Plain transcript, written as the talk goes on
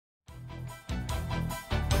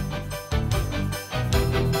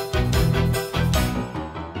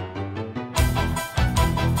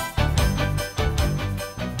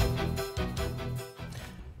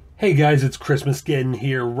Hey guys, it's Christmasgeddon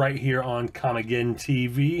here, right here on Comicgeddon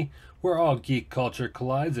TV, where all geek culture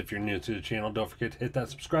collides. If you're new to the channel, don't forget to hit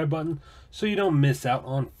that subscribe button so you don't miss out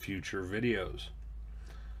on future videos.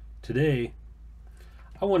 Today,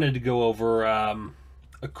 I wanted to go over a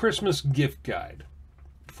Christmas gift guide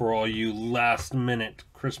for all you last-minute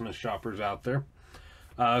Christmas shoppers out there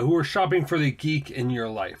who are shopping for the geek in your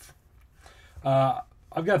life.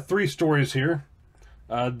 I've got 3 stories here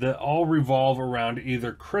that all revolve around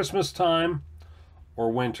either Christmas time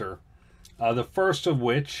or winter. The first of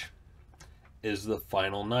which is The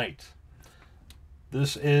Final Night.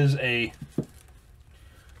 This is a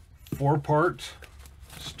 4-part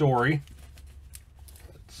story.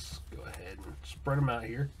 Let's go ahead and spread them out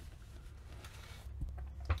here.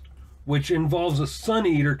 Which involves a sun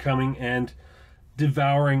eater coming and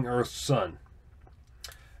devouring Earth's sun.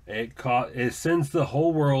 It sends the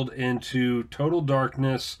whole world into total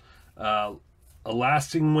darkness, a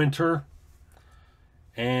lasting winter,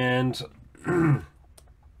 and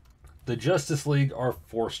the Justice League are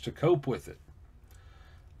forced to cope with it.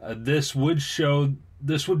 This would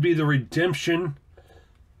be the redemption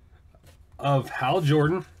of Hal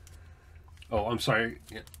Jordan. Oh, I'm sorry.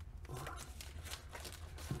 Yeah.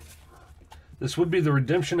 This would be the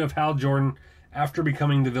redemption of Hal Jordan after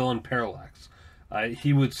becoming the villain Parallax.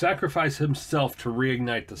 He would sacrifice himself to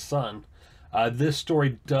reignite the sun. This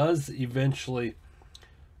story does eventually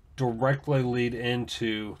directly lead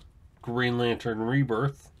into Green Lantern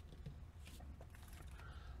Rebirth.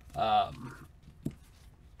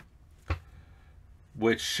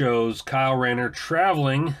 Which shows Kyle Rayner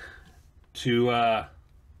traveling to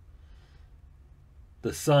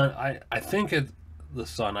the sun. I think it's the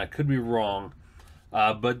sun. I could be wrong.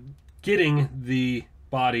 But getting the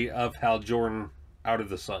body of Hal Jordan out of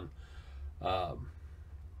the sun.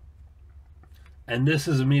 And this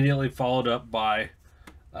is immediately followed up by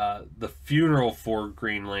The Funeral for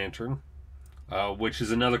Green Lantern, which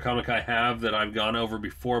is another comic I have that I've gone over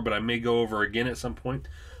before, but I may go over again at some point.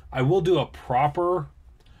 I will do a proper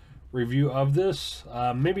review of this.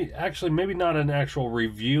 Maybe not an actual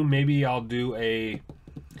review. Maybe I'll do a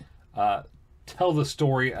tell the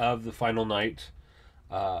story of The Final Night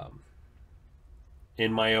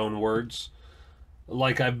in my own words,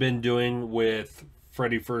 like I've been doing with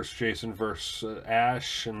Freddy vs. Jason vs.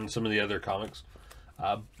 Ash and some of the other comics.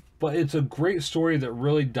 But it's a great story that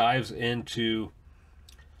really dives into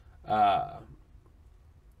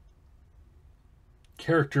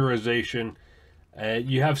characterization.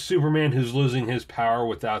 You have Superman who's losing his power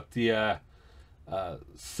without the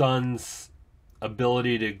sun's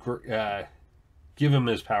ability to give him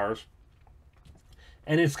his powers.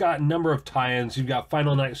 And it's got a number of tie-ins. You've got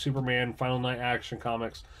Final Night Superman, Final Night Action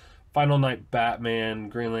Comics, Final Night Batman,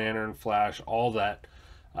 Green Lantern, Flash, all that.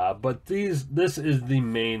 But this is the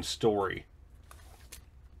main story.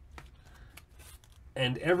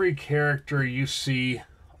 And every character you see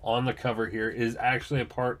on the cover here is actually a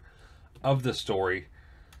part of the story.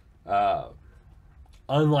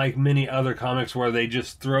 Unlike many other comics where they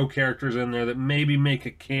just throw characters in there that maybe make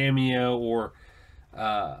a cameo or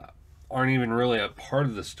aren't even really a part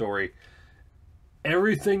of the story.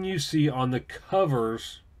 Everything you see on the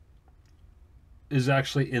covers is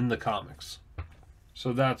actually in the comics.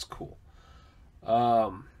 So that's cool.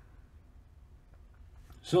 So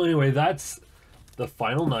anyway, that's The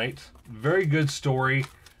Final Night. Very good story.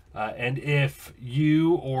 And if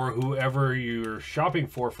you or whoever you're shopping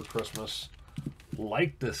for Christmas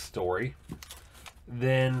like this story,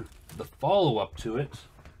 then the follow-up to it,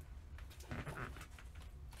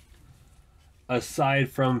 aside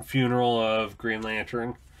from Funeral of Green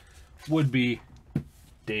Lantern, would be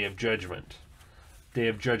Day of Judgment. Day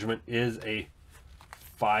of Judgment is a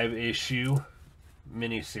 5-issue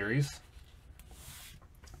miniseries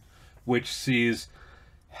which sees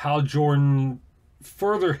Hal Jordan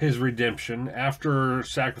further his redemption after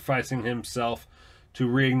sacrificing himself to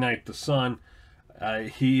reignite the sun.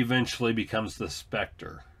 He eventually becomes the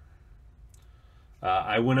Spectre.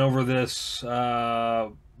 I went over this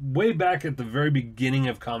way back at the very beginning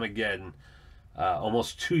of Comicgeddon,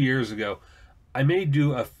 almost 2 years ago. I may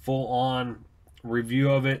do a full-on review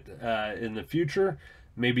of it in the future.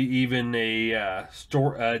 Maybe even a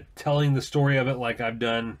telling the story of it like I've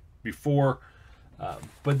done before.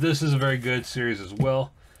 But this is a very good series as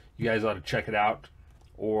well. You guys ought to check it out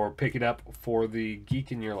or pick it up for the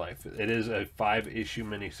geek in your life. It is a 5-issue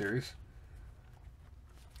miniseries.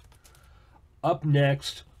 Up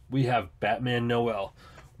next, we have Batman Noel,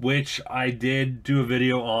 which I did do a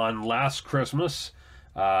video on last Christmas.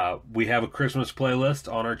 We have a Christmas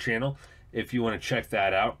playlist on our channel. If you want to check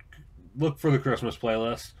that out, look for the Christmas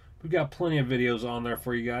playlist. We've got plenty of videos on there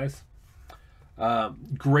for you guys.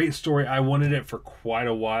 Great story. I wanted it for quite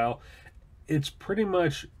a while. It's pretty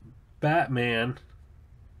much Batman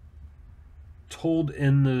told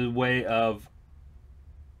in the way of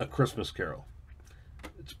A Christmas Carol.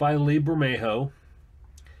 It's by Lee Bermejo.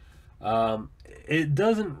 It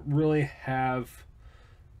doesn't really have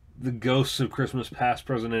the ghosts of Christmas past,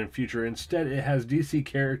 present, and future. Instead, it has DC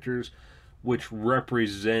characters which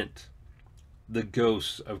represent the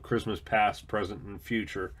ghosts of Christmas past, present, and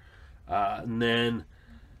future. And then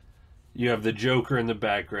you have the Joker in the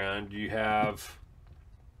background. You have,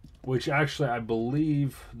 which actually I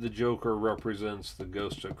believe the Joker represents the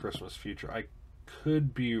ghost of Christmas future. I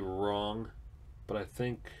could be wrong, but I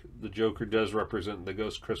think the Joker does represent the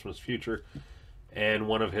ghost of Christmas future. And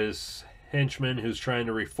one of his henchmen who's trying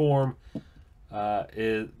to reform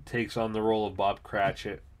takes on the role of Bob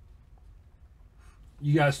Cratchit.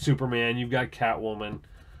 You got Superman, you've got Catwoman,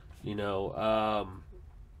 you know.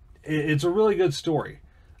 It's a really good story.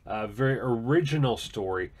 Very original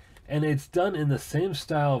story. And it's done in the same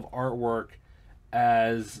style of artwork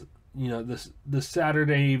as, you know, the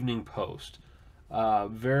Saturday Evening Post.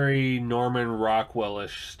 Very Norman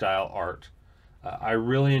Rockwell-ish style art. I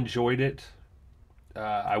really enjoyed it.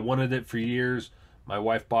 I wanted it for years. My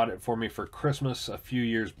wife bought it for me for Christmas a few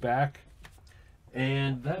years back.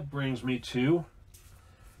 And that brings me to,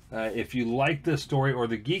 if you like this story, or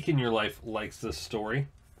the geek in your life likes this story,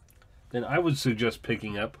 then I would suggest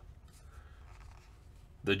picking up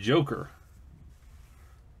The Joker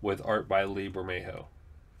with art by Lee Bermejo.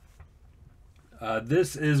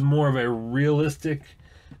 This is more of a realistic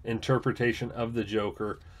interpretation of the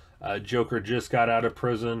Joker. Joker just got out of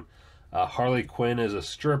prison. Harley Quinn is a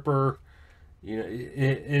stripper. You know,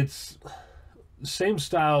 it's same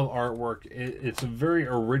style of artwork. It's a very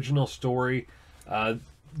original story.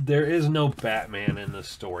 There is no Batman in this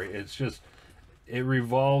story. It's just, it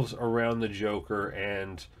revolves around the Joker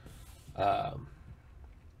and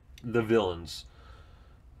the villains.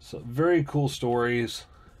 So very cool stories.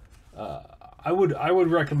 I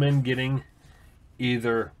would recommend getting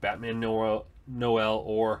either Batman Noel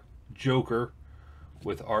or Joker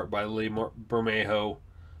with art by Lee Bermejo,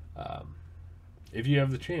 if you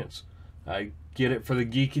have the chance. Get it for the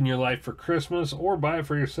geek in your life for Christmas, or buy it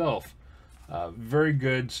for yourself. Very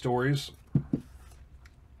good stories.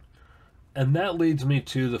 And that leads me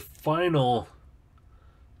to the final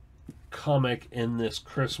comic in this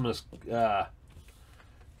Christmas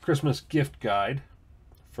gift guide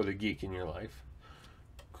for the geek in your life.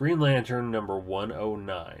 Green Lantern number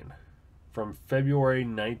 109 from February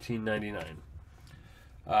 1999.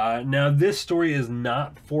 Now, this story is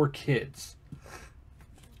not for kids.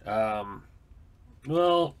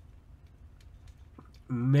 Well,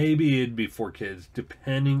 maybe it'd be for kids,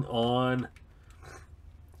 depending on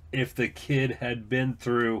if the kid had been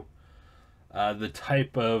through the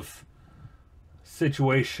type of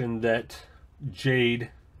situation that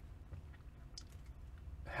Jade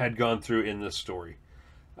had gone through in this story.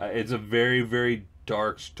 It's a very, very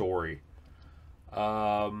dark story.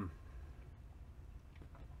 I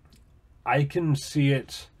can see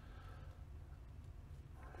it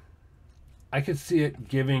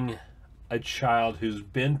giving a child who's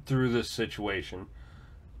been through this situation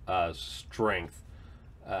strength,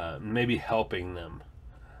 maybe help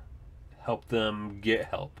them get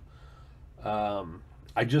help.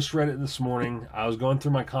 I just read it this morning. I was going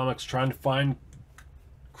through my comics trying to find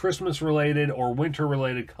Christmas related or winter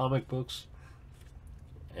related comic books,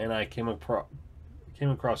 and I came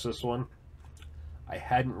across this one. I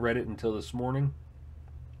hadn't read it until this morning,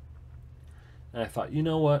 and I thought, you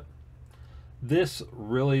know what, this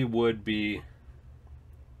really would be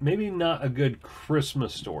maybe not a good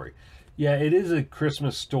Christmas story. Yeah, it is a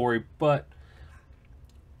Christmas story, but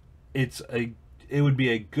it would be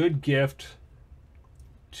a good gift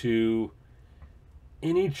to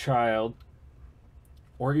any child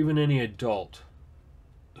or even any adult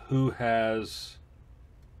who has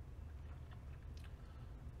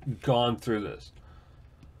gone through this.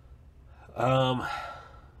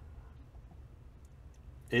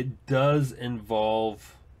 It does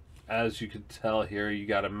involve, as you can tell here, you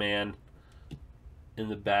got a man in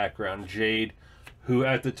the background, Jade, who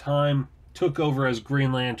at the time took over as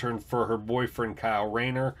Green Lantern for her boyfriend Kyle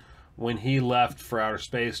Rayner when he left for outer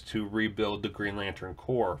space to rebuild the Green Lantern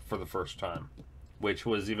Corps for the first time, which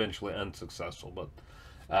was eventually unsuccessful.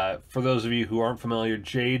 But for those of you who aren't familiar,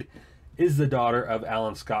 Jade is the daughter of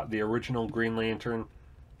Alan Scott, the original Green Lantern,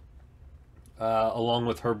 along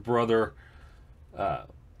with her brother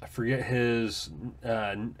I forget his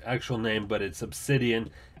actual name, but it's Obsidian.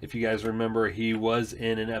 If you guys remember, he was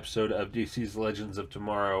in an episode of DC's Legends of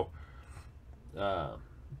Tomorrow.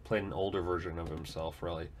 Played an older version of himself,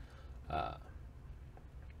 really.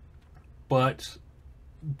 But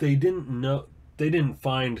they didn't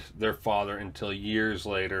find their father until years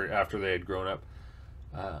later, after they had grown up.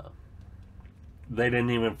 They didn't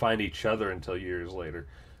even find each other until years later.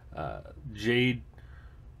 Jade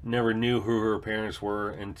never knew who her parents were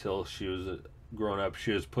until she was grown up.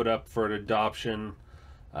 She was put up for adoption.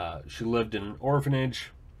 She lived in an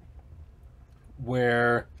orphanage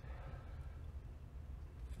where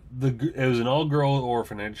it was an all-girl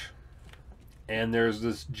orphanage, and there's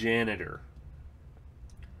this janitor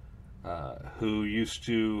who used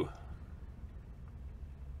to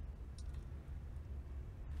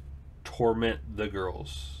torment the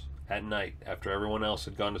girls at night after everyone else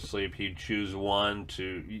had gone to sleep. He'd choose one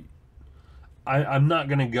to... I'm not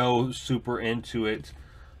going to go super into it,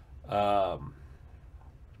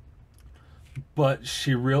 but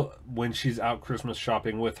when she's out Christmas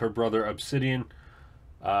shopping with her brother Obsidian,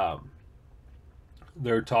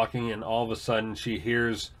 they're talking, and all of a sudden she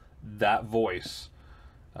hears that voice,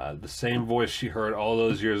 the same voice she heard all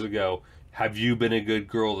those years ago. Have you been a good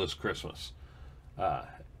girl this Christmas?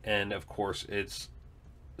 And of course it's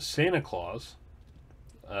Santa Claus,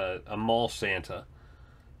 a mall Santa.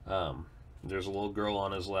 There's a little girl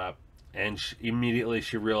on his lap, and immediately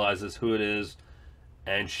she realizes who it is,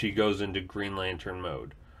 and she goes into Green Lantern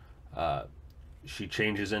mode. She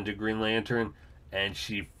changes into Green Lantern, and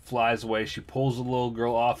she flies away. She pulls the little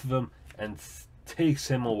girl off of him and takes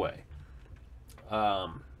him away.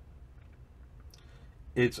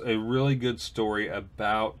 It's a really good story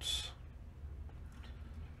about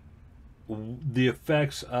the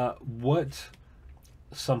effects, what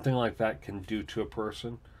something like that can do to a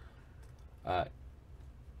person,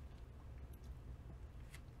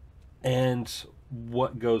 and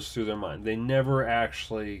what goes through their mind. They never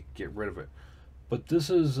actually get rid of it. But this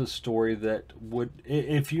is a story that would,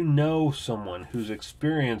 if you know someone who's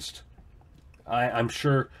experienced, I'm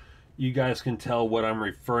sure you guys can tell what I'm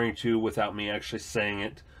referring to without me actually saying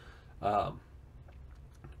it. But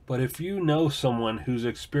if you know someone who's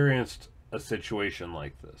experienced a situation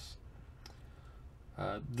like this,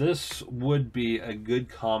 this would be a good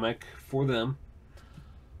comic for them.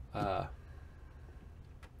 To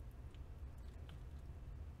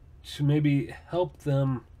maybe help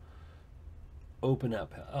them open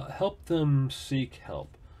up, help them seek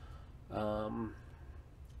help,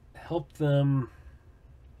 help them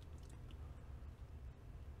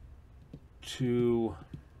to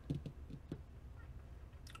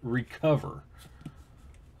recover.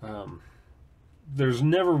 There's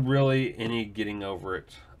never really any getting over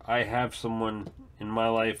it. I have someone in my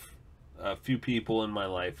life, a few people in my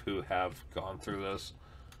life who have gone through this.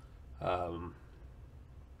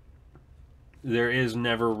 There is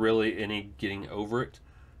never really any getting over it.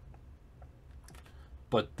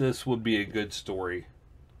 But this would be a good story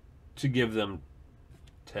to give them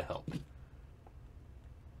to help.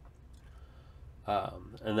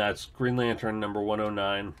 And that's Green Lantern number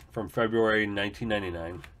 109 from February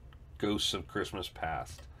 1999, Ghosts of Christmas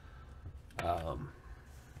Past.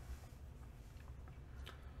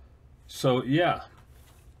 So yeah,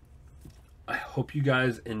 I hope you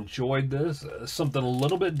guys enjoyed this. Something a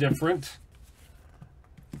little bit different.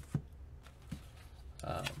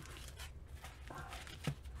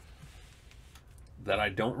 That I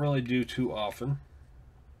don't really do too often.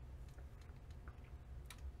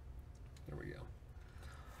 There we go.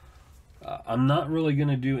 I'm not really going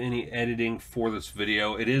to do any editing for this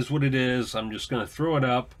video. It is what it is. I'm just going to throw it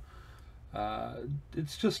up.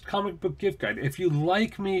 It's just comic book gift guide. If you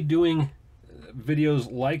like me doing videos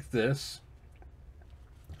like this,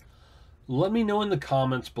 let me know in the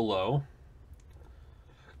comments below.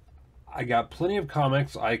 I got plenty of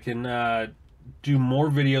comics I can do more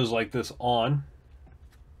videos like this on.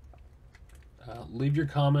 Leave your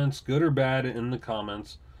comments, good or bad, in the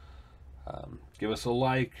comments. Give us a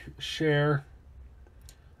like, share,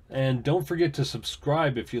 and don't forget to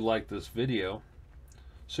subscribe if you like this video,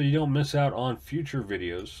 so you don't miss out on future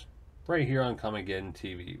videos right here on Comicgeddon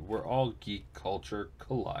TV, where all geek culture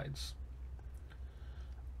collides.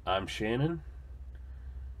 I'm Shannon.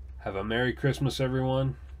 Have a Merry Christmas,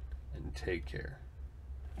 everyone, and take care.